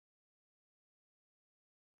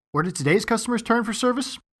Where did today's customers turn for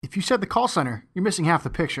service? If you said the call center, you're missing half the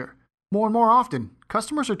picture. More and more often,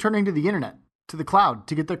 customers are turning to the internet, to the cloud,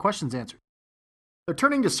 to get their questions answered. They're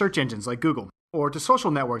turning to search engines like Google, or to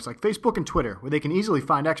social networks like Facebook and Twitter, where they can easily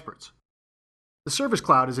find experts. The Service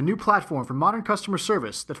Cloud is a new platform for modern customer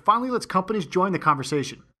service that finally lets companies join the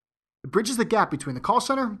conversation. It bridges the gap between the call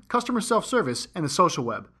center, customer self-service, and the social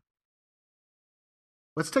web.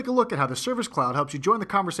 Let's take a look at how the Service Cloud helps you join the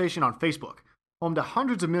conversation on Facebook, home to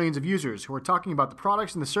hundreds of millions of users who are talking about the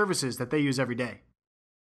products and the services that they use every day.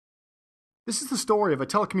 This is the story of a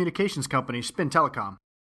telecommunications company, Spin Telecom.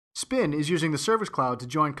 Spin is using the Service Cloud to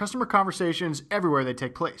join customer conversations everywhere they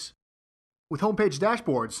take place. With homepage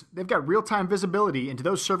dashboards, they've got real-time visibility into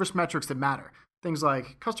those service metrics that matter, things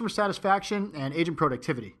like customer satisfaction and agent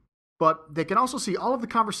productivity. But they can also see all of the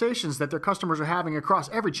conversations that their customers are having across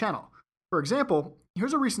every channel. For example,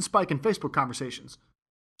 here's a recent spike in Facebook conversations.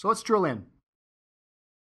 So let's drill in.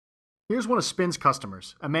 Here's one of Spin's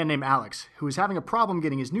customers, a man named Alex, who is having a problem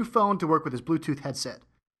getting his new phone to work with his Bluetooth headset.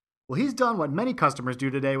 Well, he's done what many customers do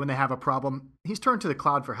today when they have a problem. He's turned to the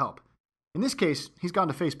cloud for help. In this case, he's gone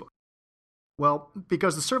to Facebook. Well,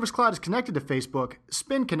 because the Service Cloud is connected to Facebook,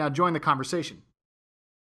 Spin can now join the conversation.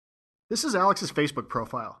 This is Alex's Facebook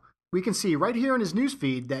profile. We can see right here in his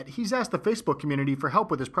newsfeed that he's asked the Facebook community for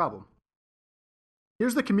help with his problem.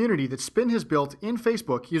 Here's the community that Spin has built in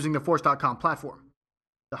Facebook using the Force.com platform.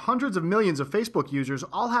 The hundreds of millions of Facebook users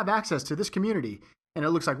all have access to this community, and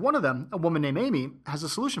it looks like one of them, a woman named Amy, has a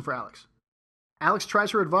solution for Alex. Alex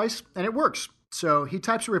tries her advice, and it works, so he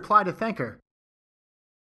types a reply to thank her.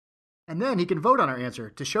 And then he can vote on her answer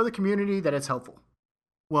to show the community that it's helpful.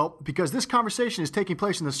 Well, because this conversation is taking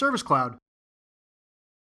place in the Service Cloud,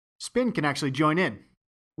 Spin can actually join in.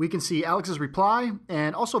 We can see Alex's reply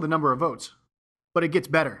and also the number of votes. But it gets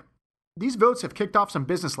better. These votes have kicked off some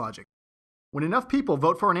business logic. When enough people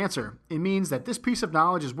vote for an answer, it means that this piece of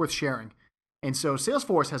knowledge is worth sharing. And so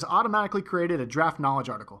Salesforce has automatically created a draft knowledge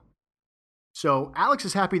article. So Alex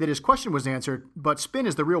is happy that his question was answered, but Spin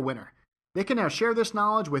is the real winner. They can now share this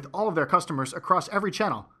knowledge with all of their customers across every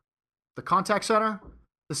channel. The contact center,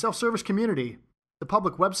 the self-service community, the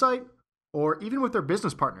public website, or even with their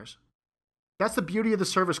business partners. That's the beauty of the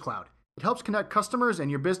Service Cloud. It helps connect customers and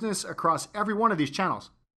your business across every one of these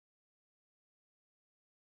channels.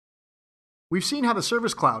 We've seen how the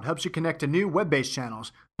Service Cloud helps you connect to new web-based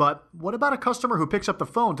channels, but what about a customer who picks up the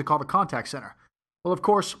phone to call the contact center? Well, of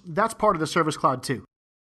course, that's part of the Service Cloud too.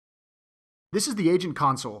 This is the Agent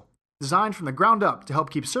Console, designed from the ground up to help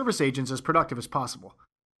keep service agents as productive as possible.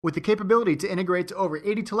 With the capability to integrate to over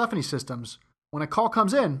 80 telephony systems, when a call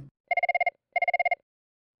comes in,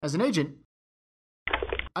 as an agent,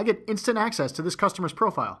 I get instant access to this customer's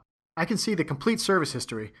profile. I can see the complete service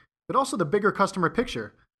history, but also the bigger customer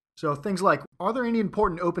picture. So things like, are there any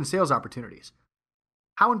important open sales opportunities?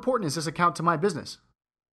 How important is this account to my business?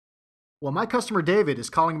 Well, my customer David is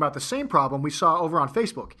calling about the same problem we saw over on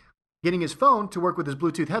Facebook, getting his phone to work with his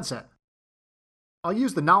Bluetooth headset. I'll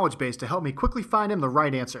use the knowledge base to help me quickly find him the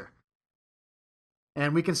right answer.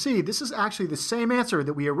 And we can see this is actually the same answer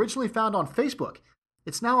that we originally found on Facebook.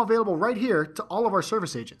 It's now available right here to all of our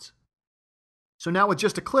service agents. So now with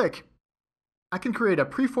just a click, I can create a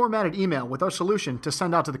pre-formatted email with our solution to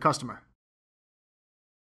send out to the customer.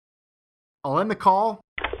 I'll end the call,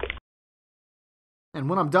 and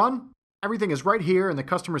when I'm done, everything is right here in the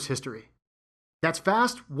customer's history. That's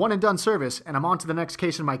fast, one-and-done service, and I'm on to the next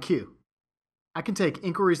case in my queue. I can take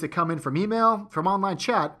inquiries that come in from email, from online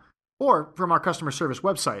chat, or from our customer service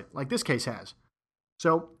website, like this case has.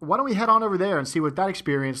 So why don't we head on over there and see what that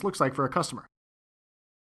experience looks like for a customer.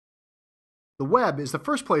 The web is the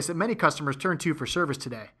first place that many customers turn to for service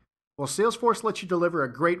today. Well, Salesforce lets you deliver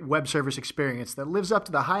a great web service experience that lives up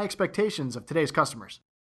to the high expectations of today's customers.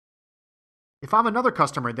 If I'm another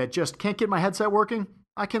customer that just can't get my headset working,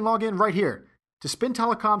 I can log in right here to Spin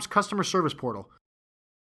Telecom's customer service portal.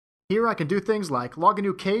 Here I can do things like log a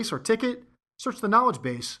new case or ticket, search the knowledge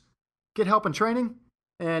base, get help and training,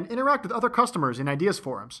 and interact with other customers in ideas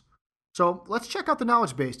forums. So let's check out the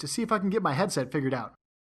knowledge base to see if I can get my headset figured out.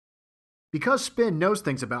 Because Spin knows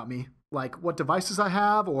things about me, like what devices I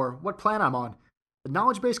have or what plan I'm on, the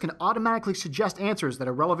knowledge base can automatically suggest answers that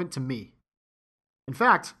are relevant to me. In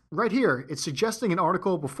fact, right here, it's suggesting an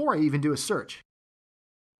article before I even do a search.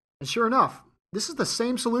 And sure enough, this is the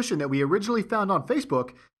same solution that we originally found on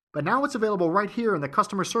Facebook, but now it's available right here in the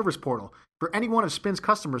customer service portal for any one of Spin's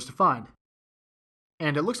customers to find.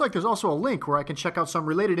 And it looks like there's also a link where I can check out some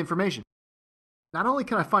related information. Not only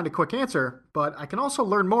can I find a quick answer, but I can also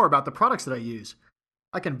learn more about the products that I use.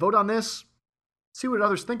 I can vote on this, see what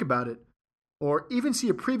others think about it, or even see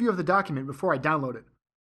a preview of the document before I download it.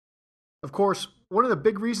 Of course, one of the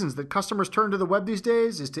big reasons that customers turn to the web these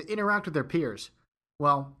days is to interact with their peers.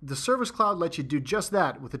 Well, the Service Cloud lets you do just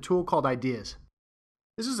that with a tool called Ideas.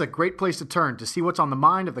 This is a great place to turn to see what's on the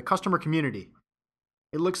mind of the customer community.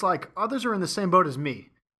 It looks like others are in the same boat as me.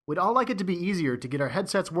 We'd all like it to be easier to get our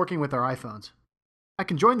headsets working with our iPhones. I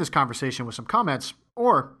can join this conversation with some comments,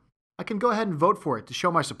 or I can go ahead and vote for it to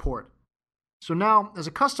show my support. So now, as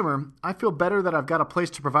a customer, I feel better that I've got a place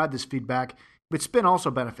to provide this feedback, but Spin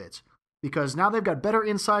also benefits, because now they've got better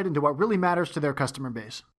insight into what really matters to their customer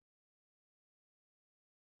base.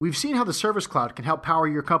 We've seen how the Service Cloud can help power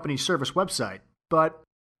your company's service website, but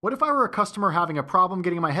what if I were a customer having a problem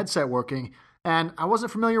getting my headset working and I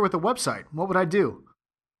wasn't familiar with the website? What would I do?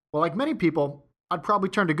 Well, like many people, I'd probably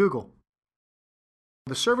turn to Google.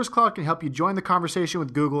 The Service Cloud can help you join the conversation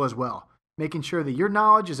with Google as well, making sure that your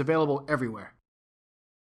knowledge is available everywhere.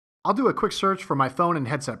 I'll do a quick search for my phone and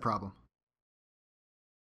headset problem.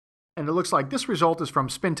 And it looks like this result is from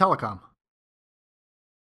Spin Telecom.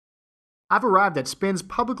 I've arrived at Spin's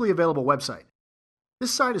publicly available website.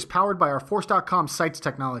 This site is powered by our Force.com sites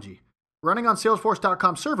technology, running on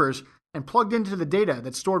Salesforce.com servers and plugged into the data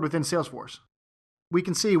that's stored within Salesforce. We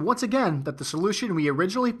can see once again that the solution we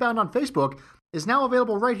originally found on Facebook is now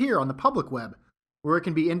available right here on the public web, where it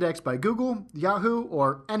can be indexed by Google, Yahoo,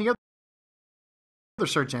 or any other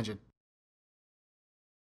search engine.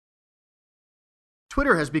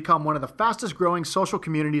 Twitter has become one of the fastest growing social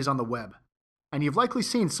communities on the web, and you've likely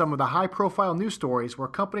seen some of the high-profile news stories where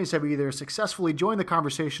companies have either successfully joined the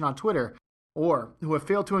conversation on Twitter or who have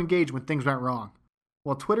failed to engage when things went wrong.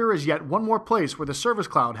 Well, Twitter is yet one more place where the Service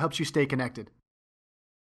Cloud helps you stay connected.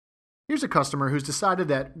 Here's a customer who's decided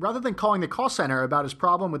that rather than calling the call center about his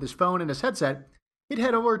problem with his phone and his headset, he'd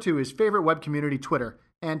head over to his favorite web community, Twitter,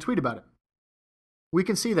 and tweet about it. We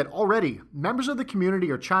can see that already members of the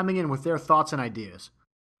community are chiming in with their thoughts and ideas.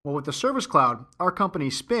 Well, with the Service Cloud, our company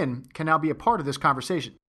Spin can now be a part of this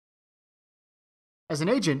conversation. As an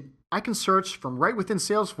agent, I can search from right within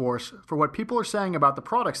Salesforce for what people are saying about the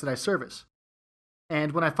products that I service.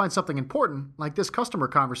 And when I find something important, like this customer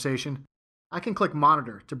conversation, I can click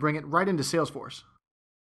Monitor to bring it right into Salesforce.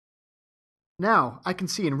 Now, I can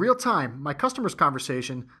see in real time my customer's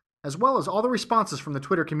conversation as well as all the responses from the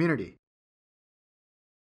Twitter community.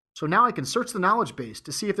 So now I can search the knowledge base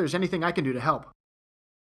to see if there's anything I can do to help.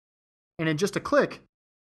 And in just a click,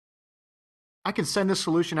 I can send this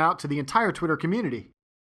solution out to the entire Twitter community.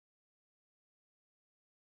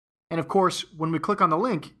 And of course, when we click on the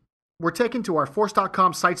link, we're taken to our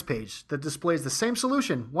Force.com sites page that displays the same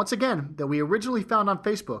solution, once again, that we originally found on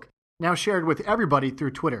Facebook, now shared with everybody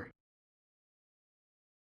through Twitter.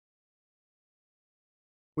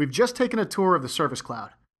 We've just taken a tour of the Service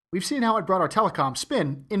Cloud. We've seen how it brought our telecom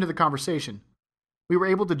Spin into the conversation. We were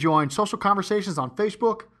able to join social conversations on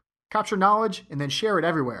Facebook, capture knowledge, and then share it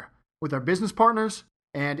everywhere, with our business partners,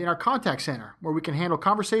 and in our contact center, where we can handle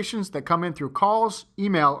conversations that come in through calls,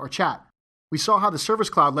 email, or chat. We saw how the Service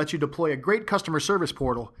Cloud lets you deploy a great customer service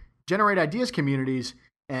portal, generate ideas communities,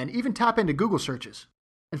 and even tap into Google searches.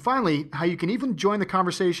 And finally, how you can even join the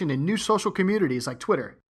conversation in new social communities like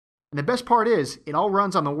Twitter. And the best part is, it all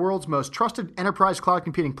runs on the world's most trusted enterprise cloud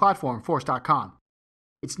computing platform, Force.com.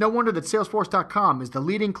 It's no wonder that Salesforce.com is the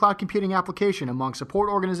leading cloud computing application among support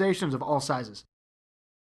organizations of all sizes.